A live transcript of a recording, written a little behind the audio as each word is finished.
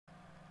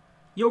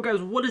Yo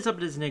guys, what is up?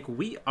 It is Nick.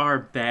 We are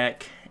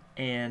back,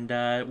 and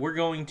we're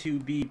going to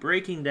be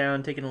breaking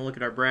down, taking a look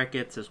at our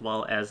brackets as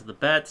well as the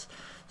bets.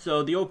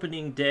 So the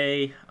opening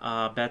day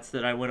bets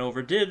that I went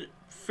over did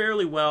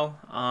fairly well.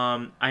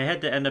 I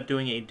had to end up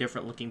doing a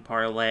different looking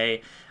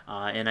parlay,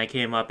 and I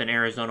came up in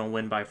Arizona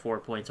win by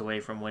 4 points away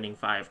from winning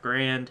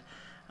 $5,000.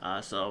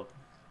 So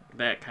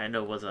that kind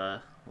of was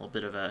a little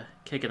bit of a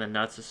kick in the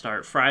nuts to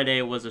start.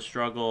 Friday was a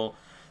struggle.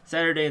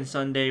 Saturday and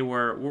Sunday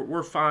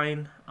were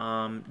fine.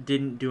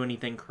 Didn't do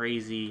anything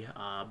crazy,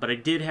 but I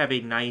did have a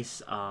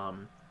nice a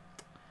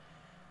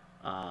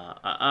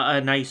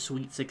nice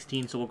Sweet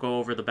 16. So we'll go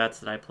over the bets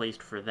that I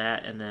placed for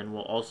that, and then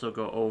we'll also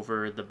go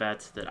over the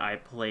bets that I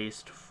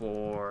placed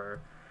for.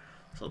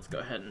 So let's go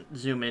ahead and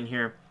zoom in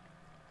here.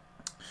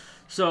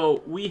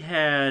 So we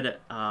had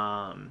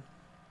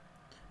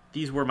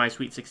these were my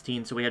Sweet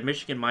 16. So we had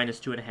Michigan minus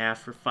 2.5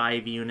 for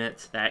 5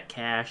 units that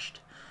cashed.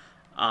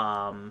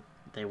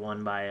 They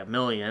won by $1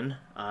 million.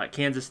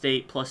 Kansas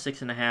State plus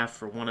 6.5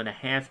 for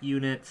 1.5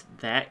 units.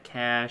 That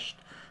cashed.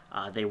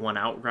 They won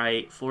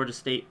outright. Florida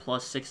State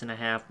plus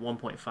 6.5,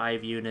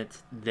 1.5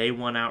 units. They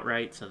won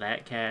outright, so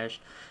that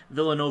cashed.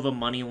 Villanova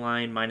money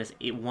line minus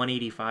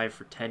 185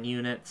 for 10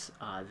 units.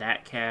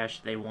 That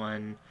cashed. They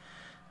won.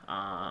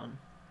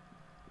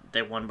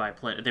 They won by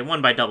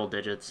double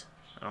digits.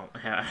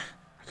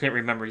 I can't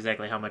remember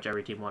exactly how much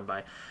every team won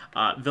by.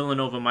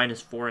 Villanova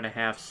minus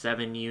 4.5,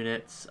 7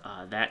 units.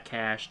 That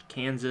cashed.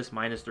 Kansas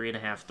minus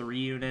 3.5, 3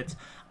 units.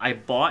 I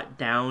bought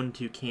down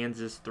to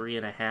Kansas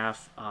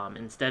 3.5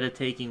 instead of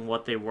taking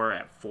what they were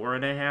at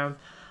 4.5.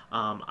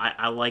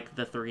 I like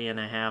the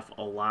 3.5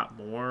 a lot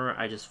more.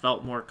 I just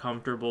felt more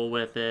comfortable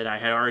with it. I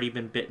had already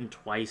been bitten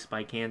twice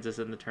by Kansas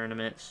in the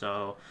tournament,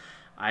 so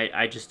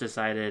I just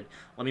decided,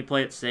 let me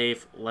play it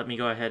safe. Let me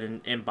go ahead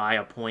and buy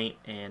a point,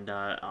 and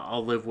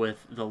I'll live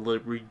with the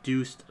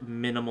reduced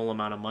minimal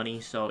amount of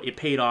money. So it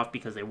paid off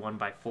because they won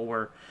by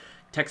 4.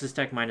 Texas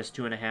Tech minus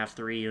 2.5,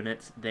 3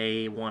 units.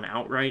 They won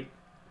outright.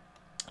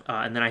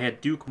 And then I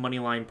had Duke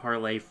moneyline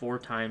parlay 4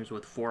 times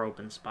with 2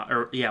 open spots.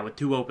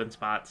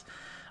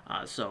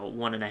 So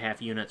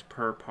 1.5 units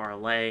per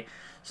parlay.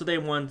 So they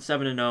won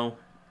 7-0,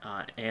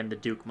 and the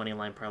Duke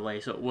moneyline parlay.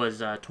 So it was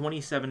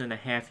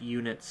 27.5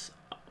 units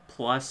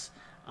plus,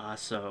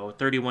 so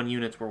 31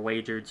 units were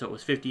wagered, so it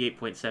was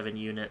 58.7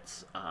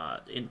 units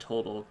in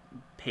total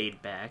paid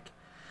back.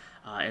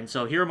 And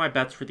so here are my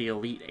bets for the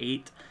Elite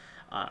 8.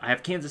 I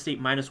have Kansas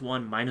State minus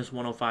 1, minus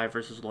 105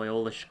 versus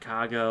Loyola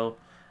Chicago.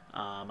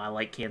 I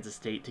like Kansas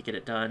State to get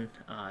it done.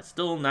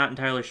 Still not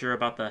entirely sure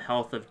about the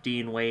health of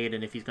Dean Wade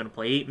and if he's going to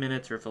play 8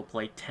 minutes or if he'll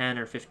play 10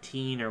 or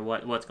 15 or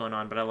what's going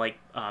on, but I like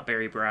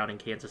Barry Brown and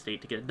Kansas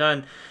State to get it done.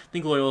 I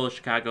think Loyola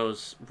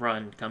Chicago's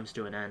run comes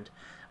to an end.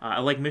 I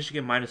like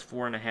Michigan minus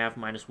 4.5,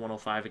 minus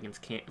 105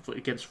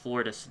 against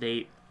Florida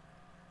State.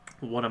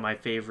 One of my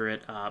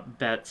favorite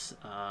bets.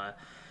 I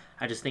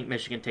just think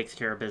Michigan takes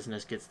care of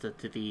business, gets to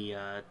the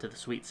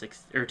Sweet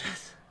 16.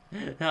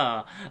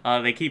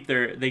 They keep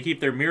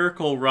their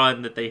miracle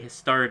run that they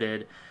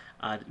started,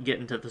 get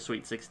into the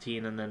Sweet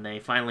 16, and then they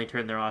finally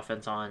turn their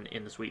offense on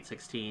in the Sweet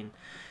 16.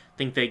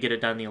 Think they get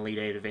it done. The Elite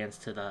 8 advance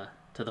to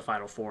the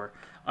Final Four.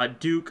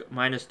 Duke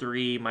minus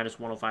 3, minus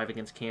 105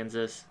 against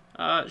Kansas.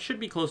 Should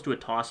be close to a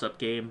toss-up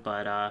game,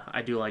 but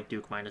I do like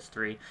Duke minus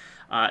 3.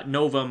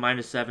 Nova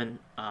minus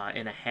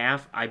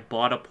 7.5. I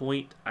bought a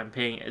point. I'm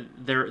paying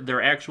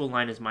their actual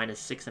line is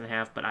minus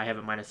 6.5, but I have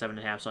it minus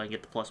 7.5, so I can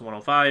get the plus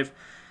 105.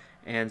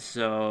 And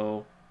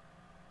so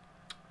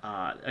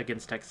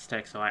against Texas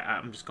Tech, so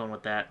I'm just going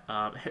with that.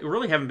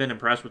 Really haven't been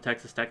impressed with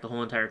Texas Tech the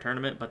whole entire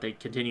tournament, but they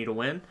continue to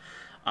win.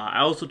 I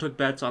also took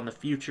bets on the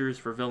futures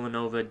for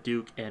Villanova,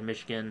 Duke, and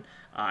Michigan.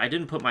 I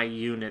didn't put my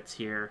units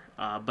here,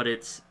 but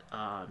it's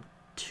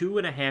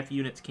 2.5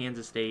 units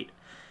Kansas State,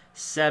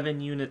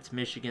 7 units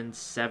Michigan,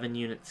 7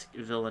 units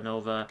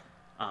Villanova,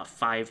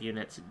 5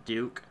 units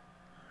Duke.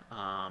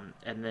 And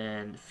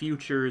then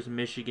futures,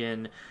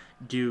 Michigan,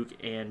 Duke,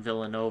 and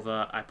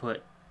Villanova, I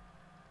put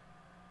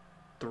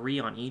 3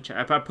 on each.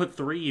 I put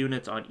 3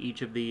 units on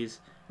each of these.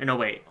 No,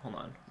 wait, hold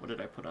on. What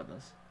did I put on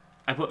this?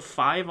 I put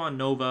 5 on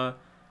Nova,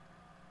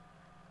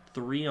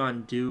 3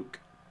 on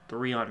Duke,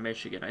 3 on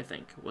Michigan, I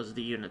think, was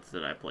the units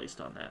that I placed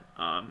on that.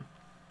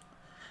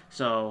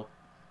 So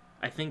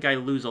I think I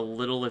lose a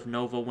little if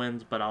Nova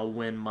wins, but I'll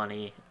win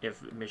money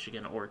if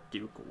Michigan or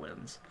Duke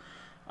wins.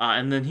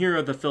 And then here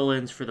are the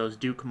fill-ins for those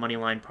Duke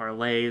moneyline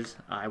parlays.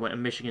 I went a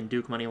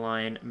Michigan-Duke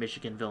moneyline,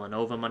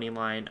 Michigan-Villanova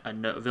moneyline, a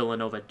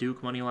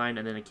Villanova-Duke moneyline,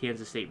 and then a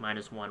Kansas State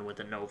minus 1 with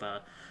a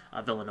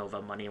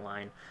Villanova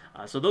moneyline.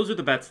 So those are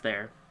the bets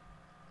there.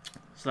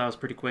 So that was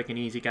pretty quick and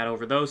easy. Got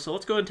over those. So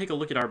let's go ahead and take a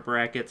look at our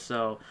brackets.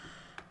 So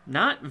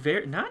not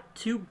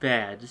too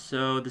bad.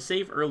 So the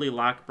save early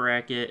lock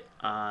bracket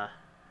that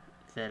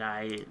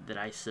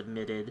I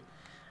submitted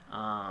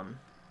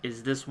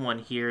is this one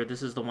here.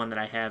 This is the one that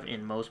I have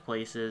in most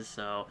places.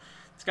 So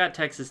it's got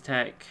Texas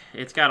Tech.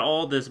 It's got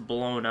all this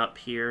blown up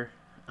here.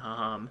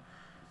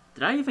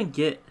 Did I even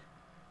get...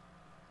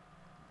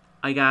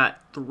 I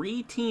got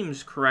 3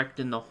 teams correct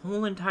in the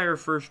whole entire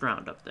first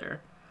round up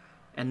there.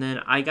 And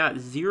then I got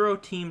 0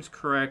 teams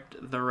correct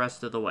the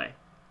rest of the way.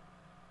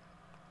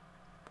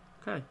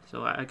 Okay,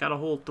 so I got a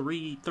whole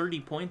 30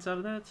 points out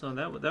of that, so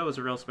that was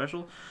a real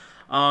special.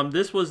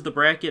 This was the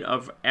bracket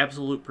of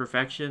absolute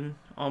perfection,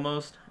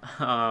 almost.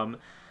 I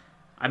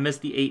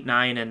missed the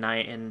 8-9 and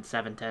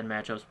 7-10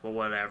 matchups, but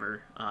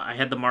whatever. I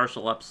had the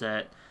Marshall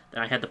upset,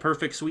 then I had the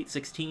perfect Sweet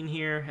 16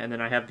 here, and then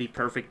I have the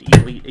perfect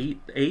Elite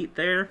 8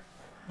 there.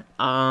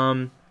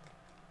 Then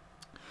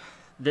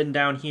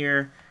down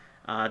here,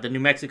 the New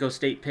Mexico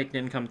State pick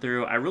didn't come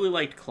through. I really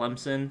liked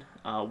Clemson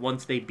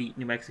once they beat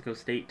New Mexico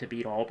State to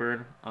beat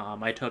Auburn.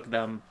 I took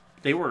them.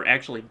 They were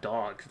actually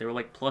dogs. They were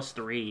like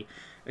 +3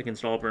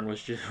 against Auburn,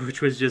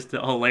 which was just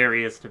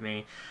hilarious to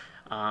me.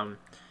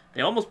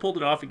 They almost pulled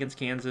it off against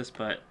Kansas,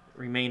 but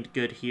remained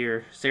good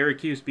here.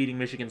 Syracuse beating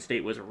Michigan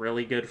State was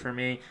really good for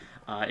me.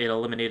 It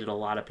eliminated a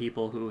lot of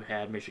people who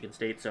had Michigan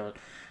State. So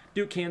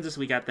Duke, Kansas,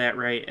 we got that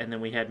right. And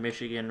then we had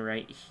Michigan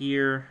right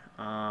here.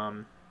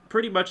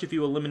 Pretty much if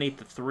you eliminate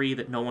the 3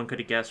 that no one could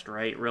have guessed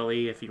right,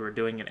 really, if you were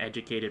doing an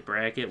educated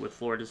bracket with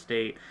Florida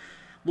State,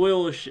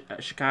 Loyola,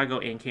 Chicago,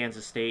 and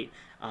Kansas State,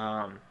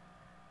 I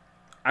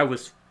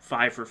was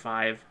 5 for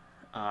 5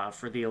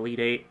 for the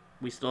Elite 8.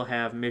 We still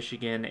have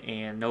Michigan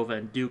and Nova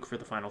and Duke for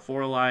the Final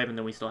 4 alive, and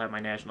then we still have my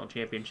national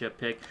championship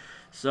pick.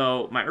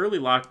 So my early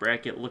lock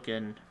bracket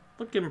looking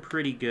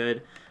pretty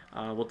good.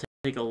 We'll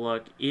take a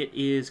look. It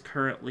is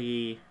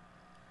currently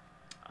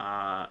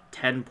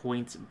 10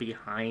 points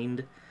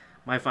behind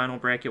my final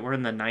bracket. We're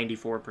in the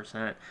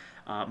 94%.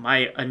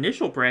 My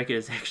initial bracket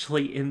is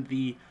actually in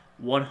the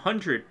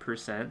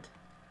 100%.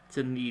 It's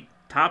in the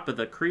top of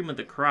the cream of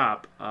the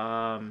crop.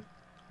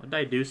 What did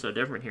I do so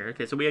different here?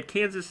 Okay, so we had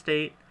Kansas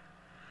State.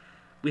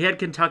 We had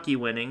Kentucky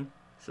winning,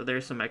 so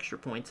there's some extra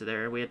points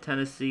there. We had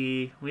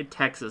Tennessee. We had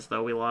Texas,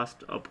 though. We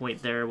lost a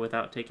point there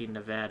without taking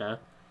Nevada.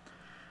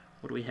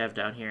 What do we have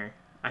down here?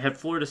 I had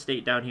Florida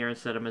State down here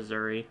instead of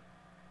Missouri.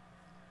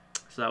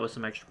 So that was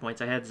some extra points.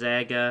 I had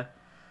Zaga.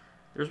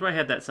 There's where I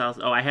had that South.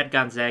 Oh, I had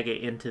Gonzaga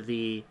into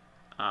the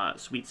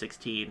Sweet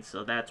 16,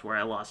 so that's where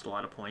I lost a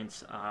lot of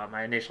points.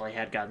 I initially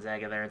had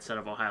Gonzaga there instead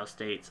of Ohio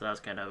State, so that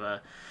was kind of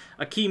a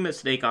key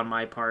mistake on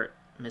my part,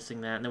 missing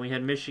that. And then we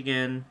had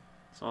Michigan,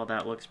 so all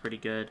that looks pretty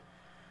good.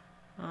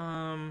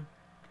 Okay.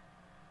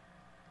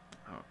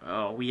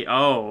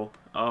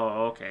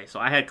 So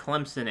I had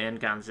Clemson and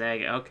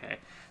Gonzaga. Okay,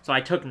 so I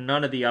took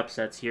none of the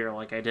upsets here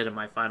like I did in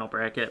my final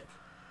bracket.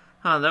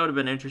 That would have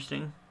been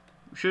interesting.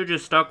 Should have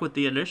just stuck with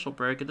the initial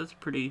bracket. That's a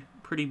pretty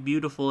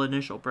beautiful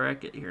initial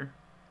bracket here.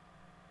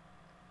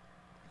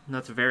 And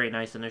that's a very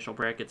nice initial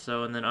bracket.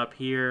 So, and then up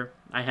here,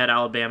 I had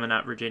Alabama,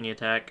 not Virginia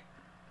Tech.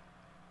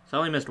 So I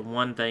only missed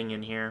one thing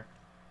in here.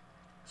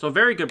 So a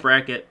very good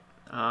bracket.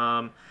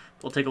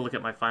 We'll take a look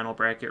at my final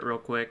bracket real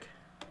quick,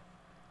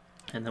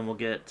 and then we'll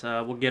get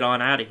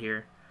on out of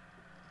here.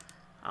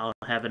 I'll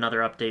have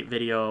another update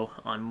video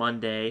on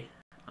Monday.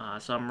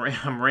 So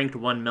I'm ranked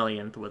 1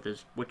 millionth,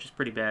 which is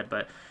pretty bad,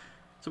 but.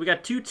 So we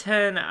got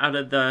 210 out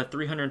of the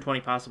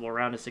 320 possible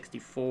round of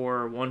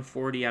 64,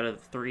 140 out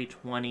of the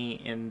 320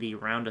 in the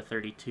round of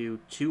 32,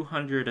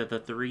 200 of the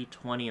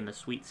 320 in the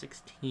Sweet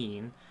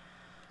 16.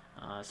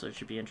 So it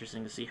should be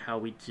interesting to see how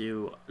we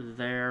do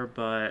there.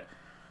 But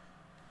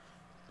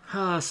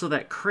so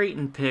that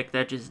Creighton pick,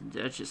 that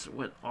just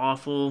went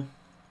awful.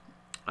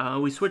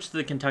 We switched to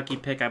the Kentucky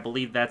pick. I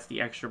believe that's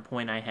the extra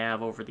point I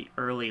have over the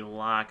early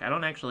lock. I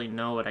don't actually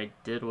know what I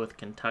did with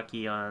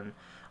Kentucky on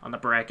the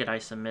bracket I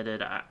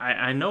submitted.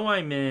 I know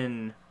I'm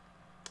in.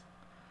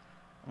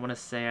 I want to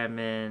say I'm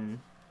in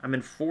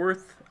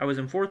 4th. I was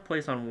in 4th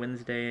place on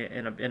Wednesday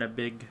in a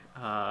big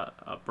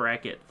a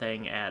bracket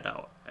thing at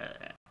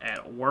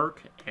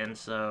work, and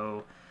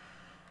so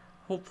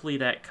hopefully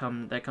that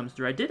comes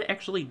through. I did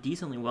actually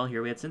decently well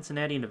here. We had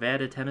Cincinnati,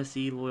 Nevada,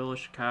 Tennessee, Loyola,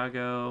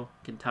 Chicago,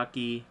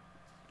 Kentucky.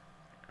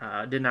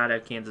 Did not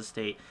have Kansas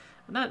State.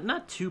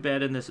 Not too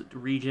bad in this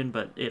region,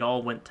 but it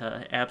all went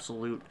to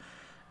absolute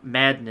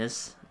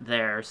madness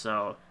there,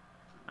 so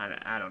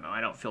I don't know.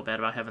 I don't feel bad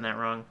about having that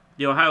wrong.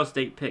 The Ohio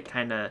State pick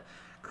kind of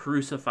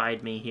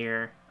crucified me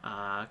here.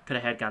 Could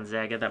have had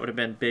Gonzaga. That would have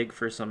been big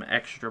for some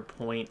extra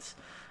points.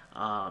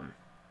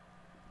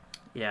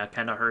 Yeah,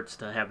 kind of hurts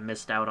to have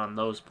missed out on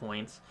those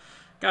points.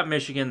 Got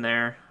Michigan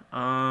there.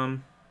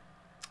 Down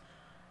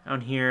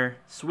here,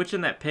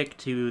 switching that pick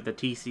to the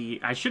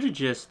TC. I should have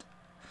just...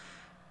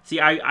 See,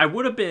 I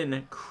would have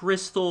been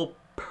crystal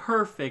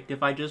perfect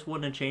if I just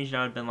wouldn't have changed it.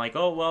 I would have been like,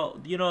 oh, well,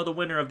 the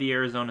winner of the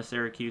Arizona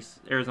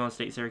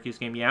State-Syracuse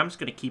game, yeah, I'm just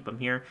going to keep him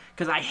here.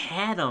 Because I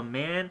had him,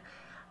 man.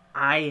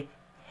 I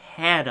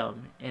had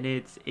him. And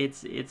it's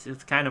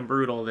kind of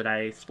brutal that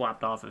I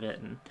swapped off of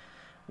it. And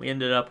we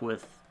ended up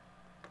with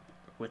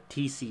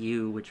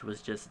TCU, which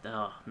was just,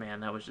 oh, man,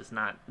 that was just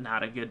not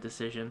a good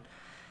decision.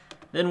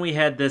 Then we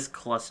had this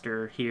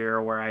cluster here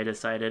where I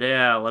decided,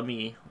 yeah, let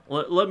me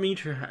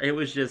try. It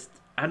was just,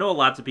 I know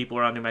lots of people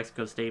around New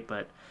Mexico State,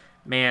 but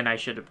man, I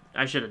should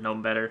have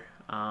known better.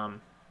 I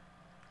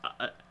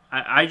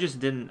just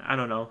didn't. I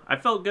don't know. I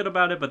felt good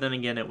about it, but then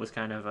again, it was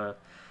kind of a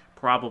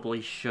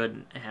probably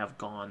shouldn't have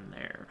gone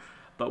there.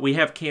 But we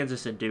have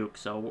Kansas and Duke,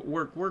 so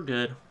we're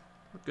good.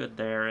 We're good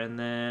there. And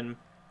then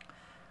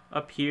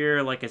up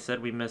here, like I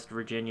said, we missed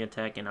Virginia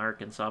Tech and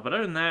Arkansas. But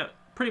other than that,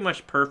 pretty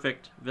much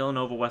perfect.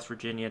 Villanova, West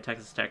Virginia,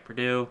 Texas Tech,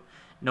 Purdue,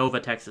 Nova,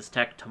 Texas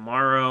Tech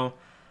tomorrow.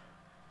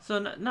 So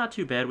not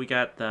too bad. We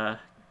got the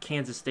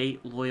Kansas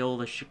State,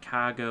 Loyola,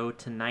 Chicago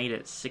tonight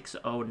at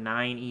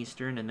 6:09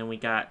 Eastern. And then we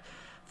got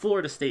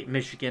Florida State,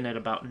 Michigan at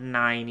about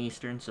 9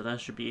 Eastern. So that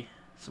should be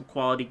some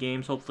quality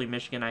games. Hopefully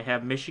Michigan. I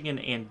have Michigan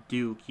and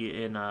Duke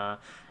in a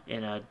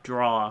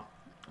draw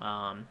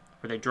where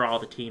they draw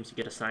the teams to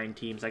get assigned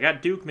teams. I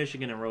got Duke,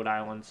 Michigan, and Rhode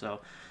Island. So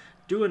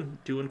doing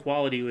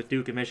quality with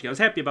Duke and Michigan. I was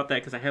happy about that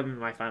because I have them in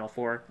my Final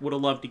Four. Would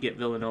have loved to get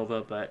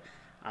Villanova, but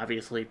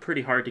obviously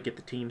pretty hard to get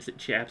the teams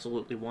that you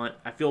absolutely want.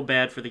 I feel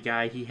bad for the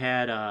guy. He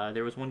had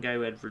there was one guy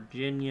who had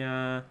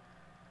Virginia.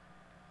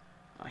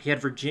 He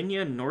had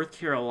Virginia, North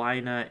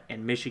Carolina,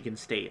 and Michigan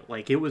State.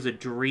 Like, it was a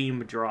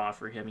dream draw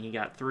for him. He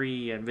got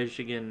 3, and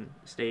Michigan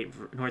State,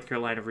 North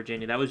Carolina,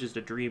 Virginia. That was just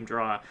a dream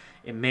draw.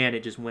 And, man,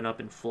 it just went up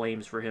in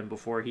flames for him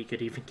before he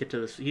could even get to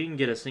the... He didn't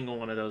get a single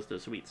one of those to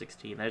the Sweet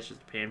 16. That's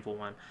just a painful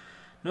one.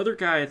 Another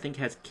guy, I think,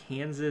 has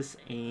Kansas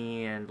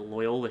and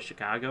Loyola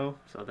Chicago.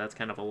 So that's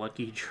kind of a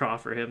lucky draw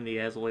for him. He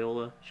has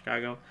Loyola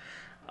Chicago.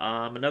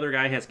 Another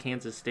guy has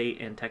Kansas State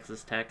and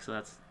Texas Tech. So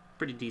that's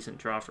pretty decent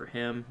draw for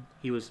him.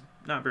 He was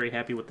not very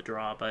happy with the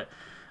draw, but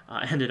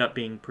ended up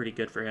being pretty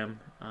good for him.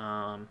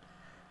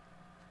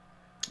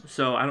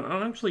 So I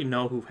don't actually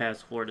know who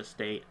has Florida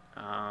State.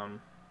 But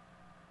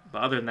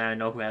other than that, I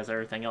know who has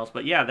everything else.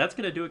 But yeah, that's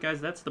going to do it, guys.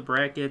 That's the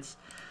brackets.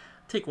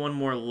 Take one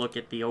more look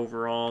at the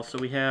overall. So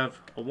we have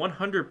a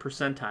 100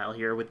 percentile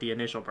here with the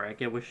initial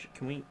bracket. Which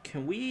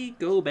can we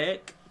go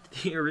back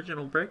to the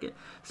original bracket?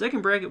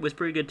 Second bracket was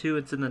pretty good too.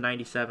 It's in the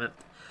 97th.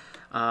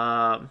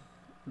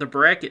 The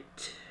bracket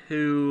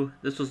 2,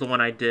 this was the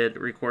one I did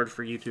record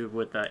for YouTube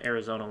with the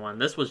Arizona one.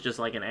 This was just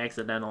like an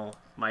accidental.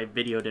 My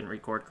video didn't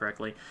record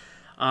correctly.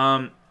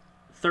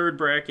 Third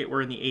bracket,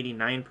 we're in the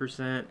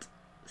 89%.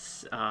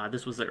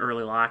 This was the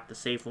early lock, the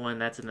safe one.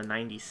 That's in the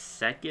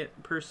 92nd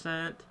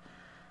percent.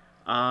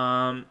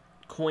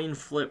 Coin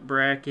flip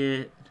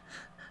bracket.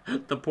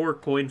 The poor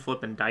coin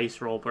flip and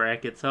dice roll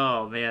brackets.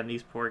 Oh man,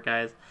 these poor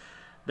guys.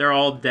 They're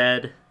all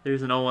dead.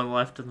 There's no one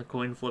left in the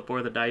coin flip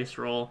or the dice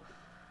roll.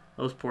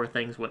 Those poor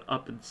things went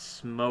up in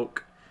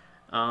smoke.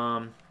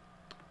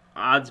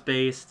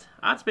 Odds-based.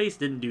 Odds-based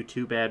didn't do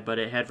too bad, but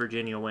it had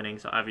Virginia winning,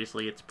 so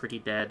obviously it's pretty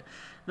dead.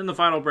 Then the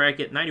final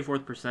bracket,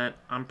 94th percent.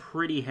 I'm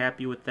pretty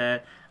happy with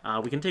that.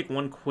 We can take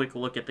one quick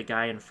look at the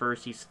guy in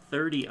first. He's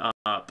 30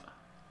 up.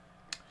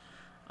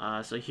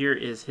 So here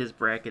is his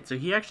bracket. So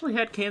he actually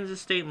had Kansas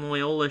State and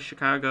Loyola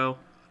Chicago.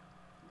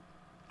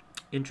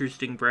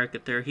 Interesting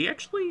bracket there. He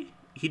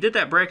did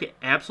that bracket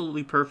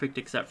absolutely perfect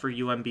except for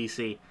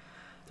UMBC.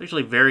 It's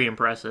actually very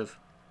impressive.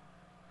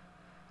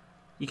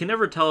 You can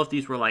never tell if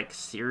these were like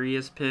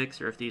serious picks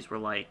or if these were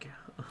like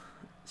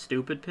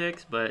stupid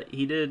picks, but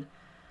he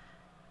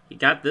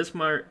got this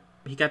part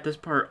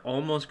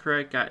almost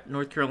correct. Got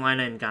North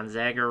Carolina and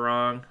Gonzaga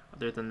wrong.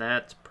 Other than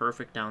that, it's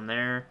perfect down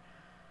there.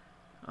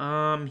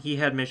 He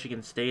had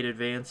Michigan State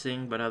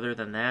advancing, but other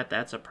than that,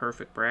 that's a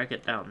perfect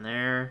bracket down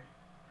there.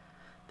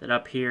 Then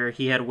up here,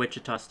 he had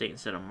Wichita State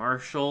instead of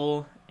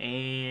Marshall,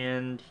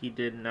 and he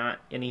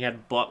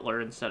had Butler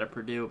instead of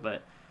Purdue,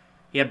 but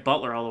he had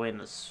Butler all the way in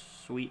the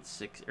Sweet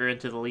 6 or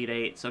into the Elite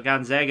 8. So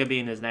Gonzaga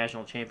being his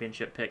national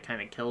championship pick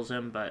kind of kills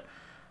him, but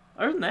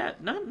other than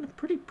that, not a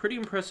pretty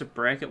impressive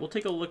bracket. We'll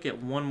take a look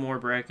at one more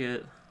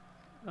bracket.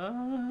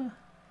 Let's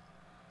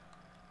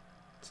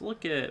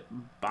look at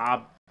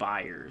Bob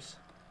Byers.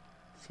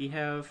 Does he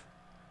have?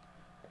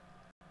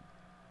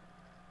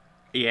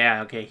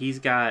 Yeah, okay, he's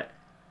got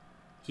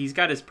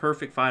his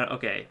perfect final.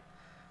 Okay,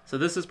 so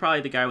this is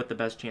probably the guy with the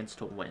best chance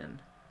to win.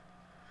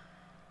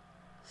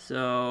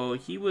 So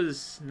he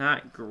was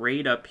not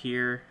great up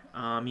here.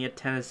 He had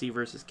Tennessee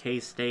versus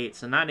K-State,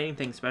 so not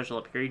anything special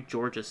up here.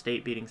 Georgia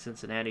State beating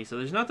Cincinnati, so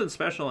there's nothing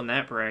special in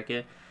that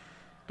bracket.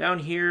 Down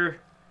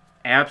here,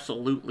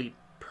 absolutely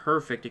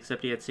perfect,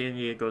 except he had San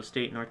Diego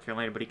State, North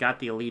Carolina, but he got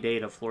the Elite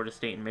 8 of Florida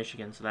State and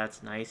Michigan, so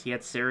that's nice. He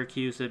had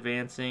Syracuse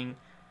advancing.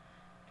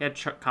 He had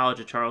College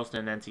of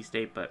Charleston and NC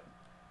State, but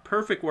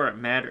perfect where it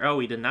mattered. Oh,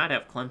 he did not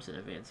have Clemson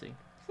advancing.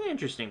 It's an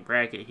interesting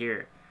bracket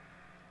here.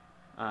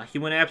 He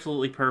went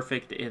absolutely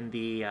perfect in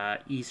the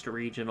East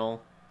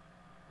Regional.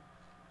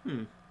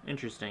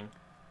 Interesting.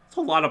 It's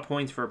a lot of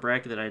points for a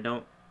bracket that I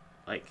don't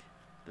like.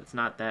 That's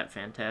not that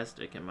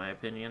fantastic, in my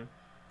opinion.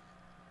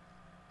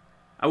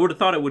 I would have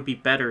thought it would be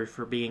better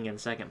for being in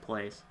second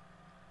place.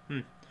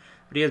 But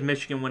he has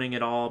Michigan winning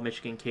it all,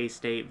 Michigan,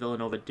 K-State,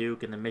 Villanova,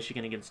 Duke, and then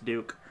Michigan against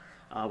Duke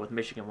with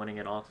Michigan winning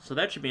it all. So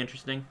that should be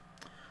interesting.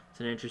 It's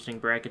an interesting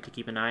bracket to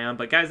keep an eye on.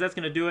 But, guys, that's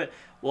going to do it.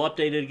 We'll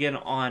update it again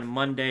on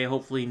Monday.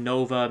 Hopefully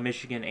Nova,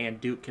 Michigan, and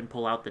Duke can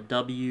pull out the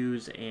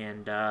W's,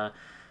 and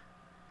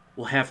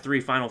we'll have 3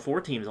 Final Four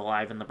teams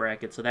alive in the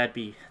bracket. So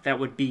that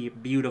would be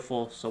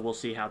beautiful. So we'll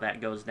see how that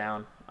goes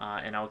down,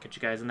 and I'll catch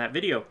you guys in that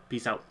video.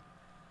 Peace out.